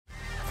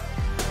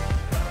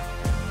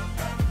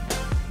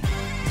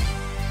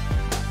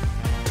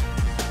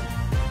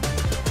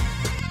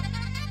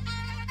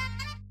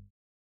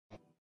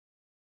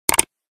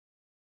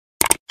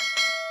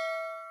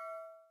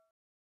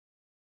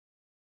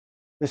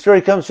The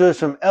story comes to us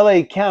from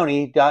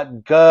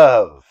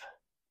lacounty.gov.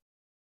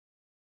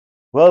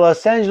 Well,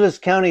 Los Angeles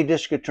County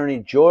District Attorney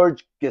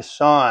George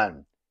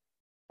Gascon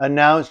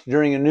announced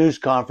during a news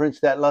conference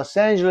that Los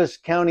Angeles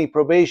County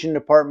Probation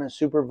Department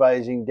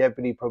Supervising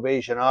Deputy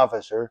Probation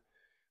Officer,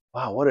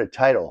 wow, what a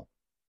title,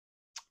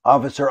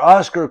 Officer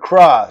Oscar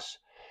Cross,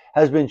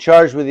 has been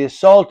charged with the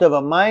assault of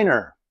a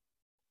minor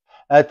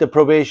at the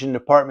Probation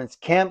Department's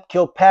Camp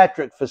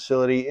Kilpatrick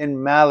facility in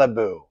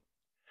Malibu.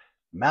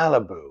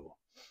 Malibu.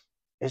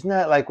 Isn't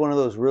that like one of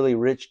those really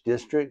rich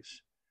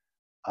districts?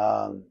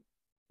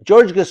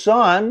 George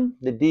Gascon,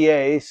 the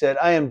DA, said,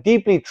 "I am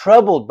deeply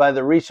troubled by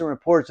the recent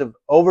reports of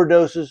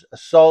overdoses,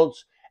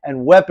 assaults,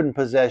 and weapon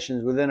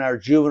possessions within our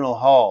juvenile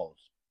halls.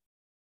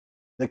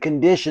 The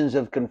conditions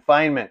of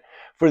confinement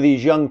for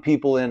these young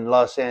people in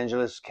Los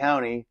Angeles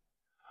County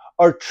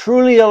are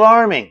truly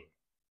alarming.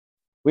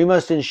 We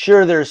must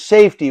ensure their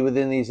safety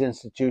within these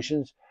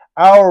institutions.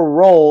 Our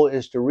role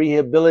is to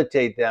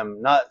rehabilitate them,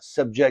 not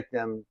subject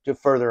them to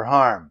further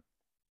harm.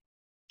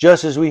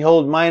 Just as we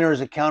hold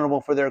minors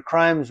accountable for their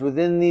crimes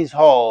within these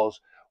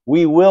halls,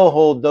 we will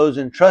hold those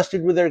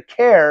entrusted with their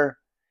care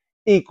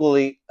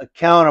equally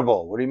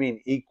accountable." What do you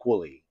mean,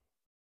 equally?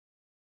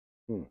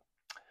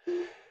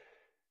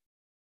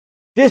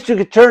 District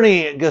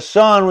Attorney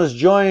Gascon was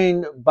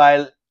joined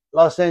by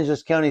Los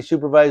Angeles County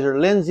Supervisor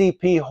Lindsay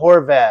P.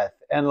 Horvath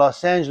and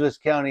Los Angeles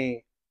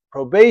County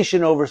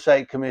Probation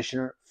Oversight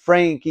Commissioner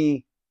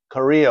Frankie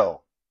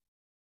Carrillo.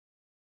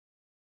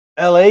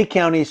 LA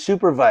County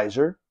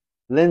Supervisor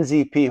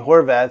Lindsay P.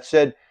 Horvath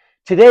said,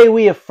 "Today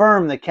we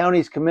affirm the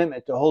county's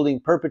commitment to holding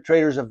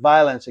perpetrators of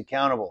violence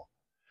accountable.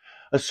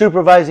 A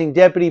supervising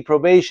deputy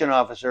probation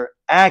officer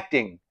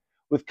acting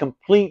with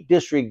complete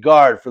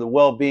disregard for the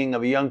well-being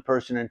of a young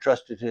person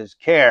entrusted to his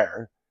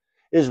care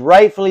is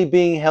rightfully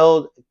being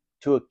held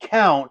to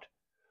account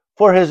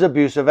for his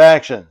abusive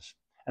actions."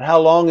 And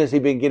how long has he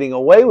been getting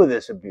away with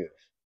this abuse?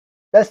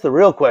 That's the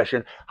real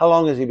question. How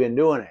long has he been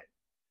doing it?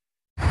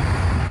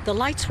 The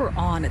lights were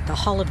on at the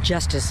Hall of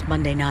Justice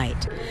Monday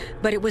night,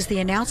 but it was the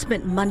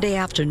announcement Monday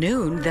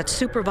afternoon that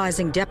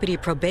supervising deputy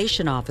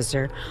probation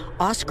officer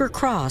Oscar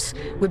Cross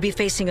would be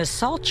facing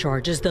assault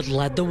charges that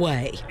led the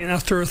way. And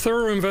after a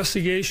thorough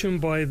investigation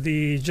by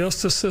the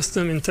Justice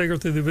System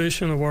Integrity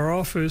Division of our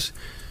office,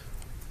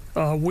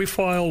 we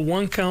filed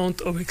one count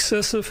of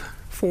excessive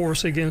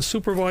force against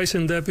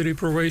supervising deputy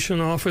probation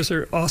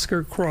officer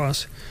Oscar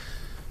Cross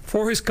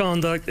for his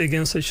conduct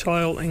against a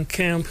child in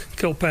Camp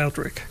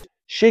Kilpatrick.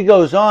 She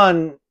goes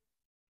on,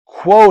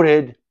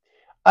 quoted,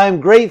 "I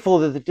am grateful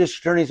that the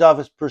District Attorney's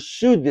Office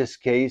pursued this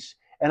case,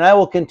 and I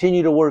will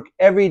continue to work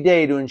every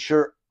day to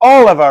ensure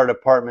all of our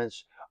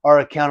departments are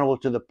accountable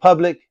to the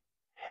public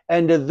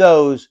and to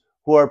those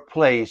who are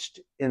placed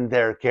in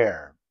their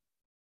care."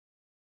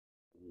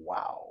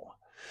 Wow.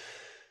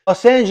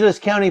 Los Angeles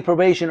County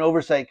Probation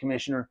Oversight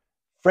Commissioner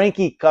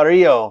Frankie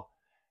Carrillo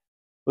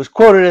was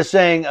quoted as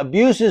saying,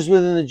 "Abuses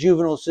within the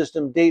juvenile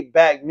system date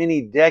back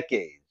many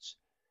decades.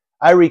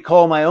 I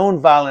recall my own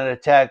violent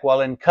attack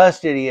while in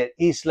custody at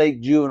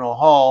Eastlake Juvenile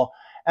Hall,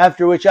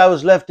 after which I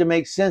was left to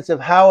make sense of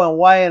how and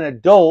why an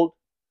adult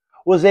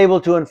was able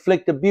to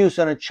inflict abuse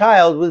on a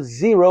child with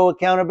zero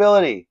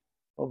accountability."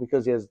 Well,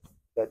 because he has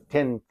that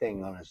 10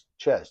 thing on his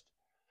chest.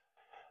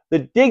 "The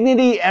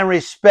dignity and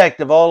respect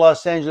of all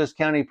Los Angeles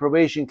County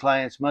probation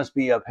clients must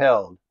be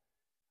upheld.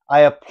 I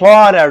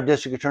applaud our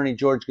District Attorney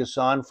George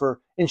Gascon for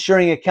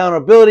ensuring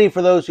accountability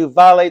for those who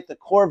violate the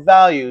core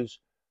values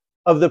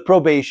of the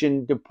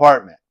probation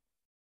department."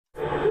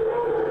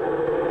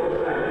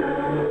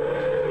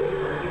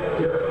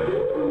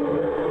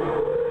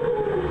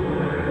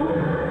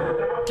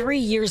 Three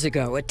years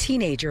ago, a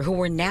teenager who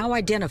we're now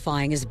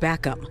identifying as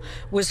Beckham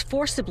was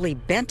forcibly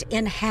bent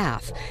in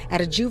half at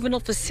a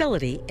juvenile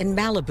facility in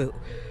Malibu,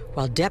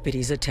 while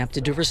deputies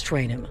attempted to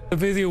restrain him. The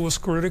video was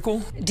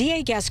critical.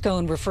 DA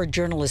Gascon referred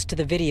journalists to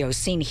the video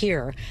seen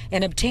here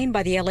and obtained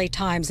by the LA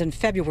Times in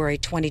February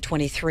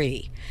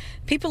 2023.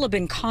 People have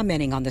been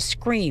commenting on the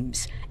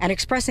screams and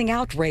expressing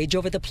outrage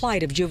over the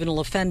plight of juvenile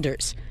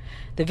offenders.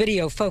 The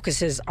video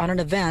focuses on an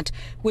event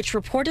which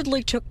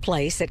reportedly took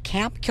place at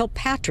Camp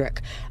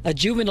Kilpatrick, a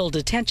juvenile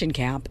detention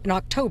camp, in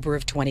October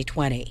of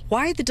 2020.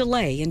 Why the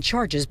delay in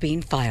charges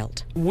being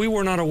filed? We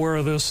were not aware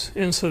of this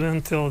incident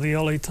until the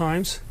LA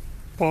Times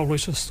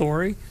published a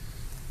story.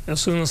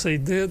 As soon as they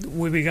did,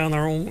 we began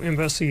our own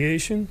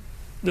investigation.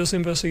 These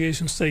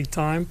investigations take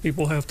time.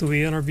 People have to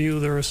be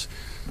interviewed. There's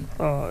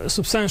a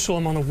substantial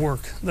amount of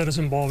work that is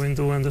involved in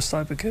doing this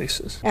type of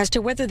cases. As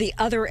to whether the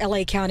other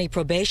LA County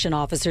probation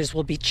officers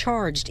will be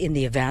charged in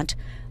the event,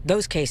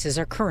 those cases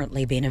are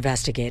currently being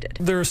investigated.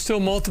 There are still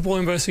multiple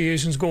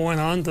investigations going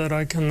on that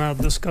I cannot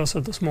discuss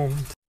at this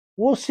moment.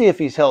 We'll see if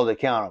he's held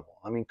accountable.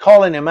 I mean,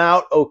 calling him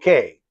out,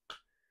 okay.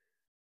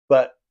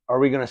 But are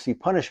we going to see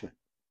punishment?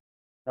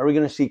 Are we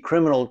going to see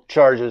criminal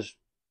charges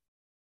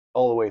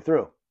all the way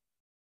through?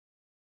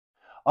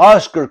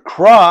 Oscar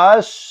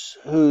Cross,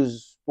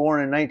 who's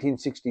born in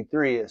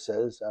 1963, it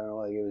says, I don't know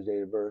why they gave his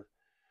date of birth,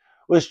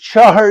 was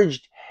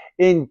charged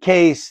in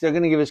case, they're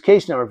going to give his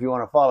case number if you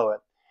want to follow it,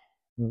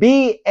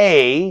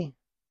 BA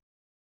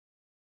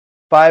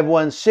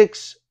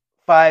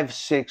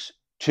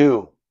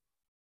 516562.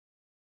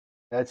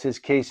 That's his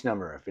case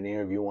number, if any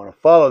of you want to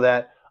follow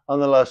that on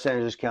the Los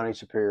Angeles County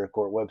Superior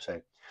Court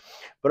website.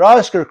 But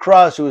Oscar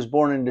Cross, who was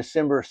born in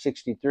December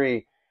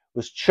 63,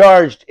 was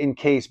charged in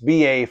case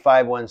BA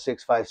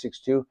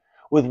 516562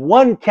 with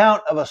 1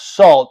 count of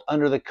assault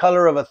under the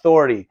color of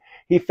authority.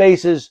 He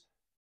faces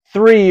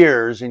 3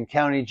 years in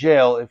county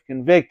jail if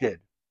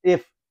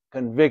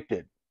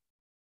convicted.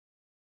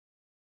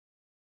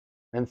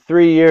 And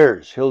 3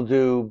 years, he'll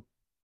do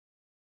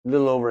a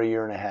little over 1.5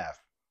 years.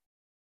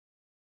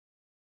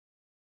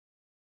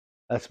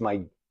 That's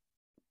my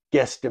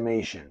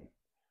guesstimation.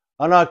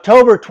 On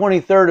October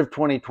 23rd of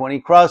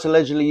 2020, Cross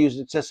allegedly used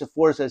excessive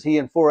force as he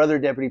and 4 other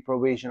deputy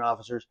probation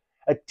officers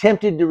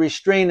attempted to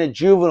restrain a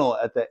juvenile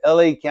at the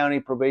LA County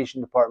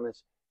Probation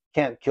Department's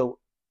Camp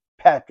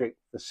Kilpatrick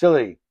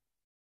facility.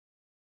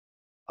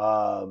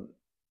 Now,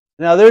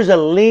 there's a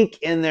link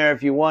in there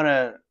if you want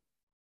to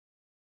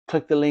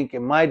click the link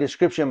in my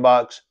description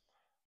box.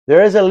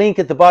 There is a link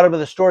at the bottom of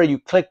the story. You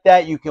click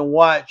that, you can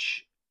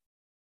watch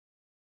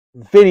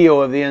video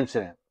of the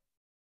incident.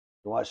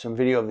 You watch some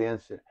video of the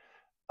incident.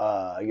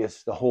 I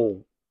guess the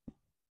whole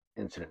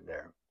incident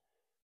there.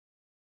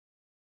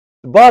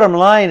 The bottom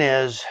line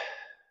is,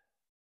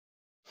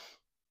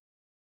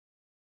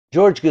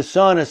 George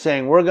Gascon is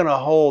saying we're going to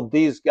hold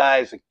these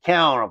guys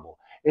accountable.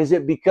 Is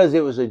it because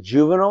it was a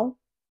juvenile?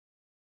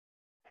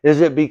 Is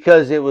it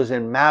because it was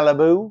in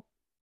Malibu?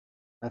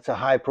 That's a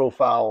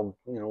high-profile,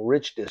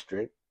 rich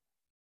district.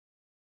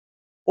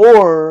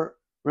 Or,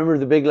 remember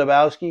the Big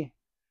Lebowski?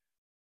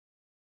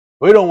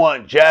 We don't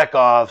want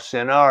jack-offs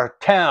in our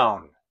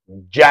town.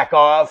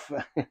 Jack-off.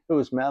 It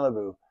was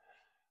Malibu.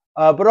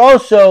 But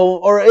also,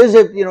 or is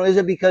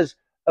it because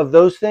of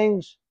those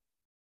things?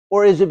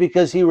 Or is it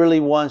because he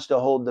really wants to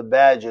hold the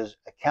badges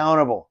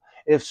accountable?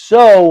 If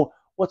so,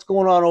 what's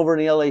going on over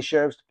in the LA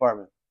Sheriff's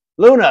Department?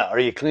 Luna, are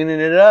you cleaning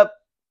it up?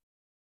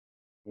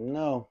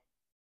 No.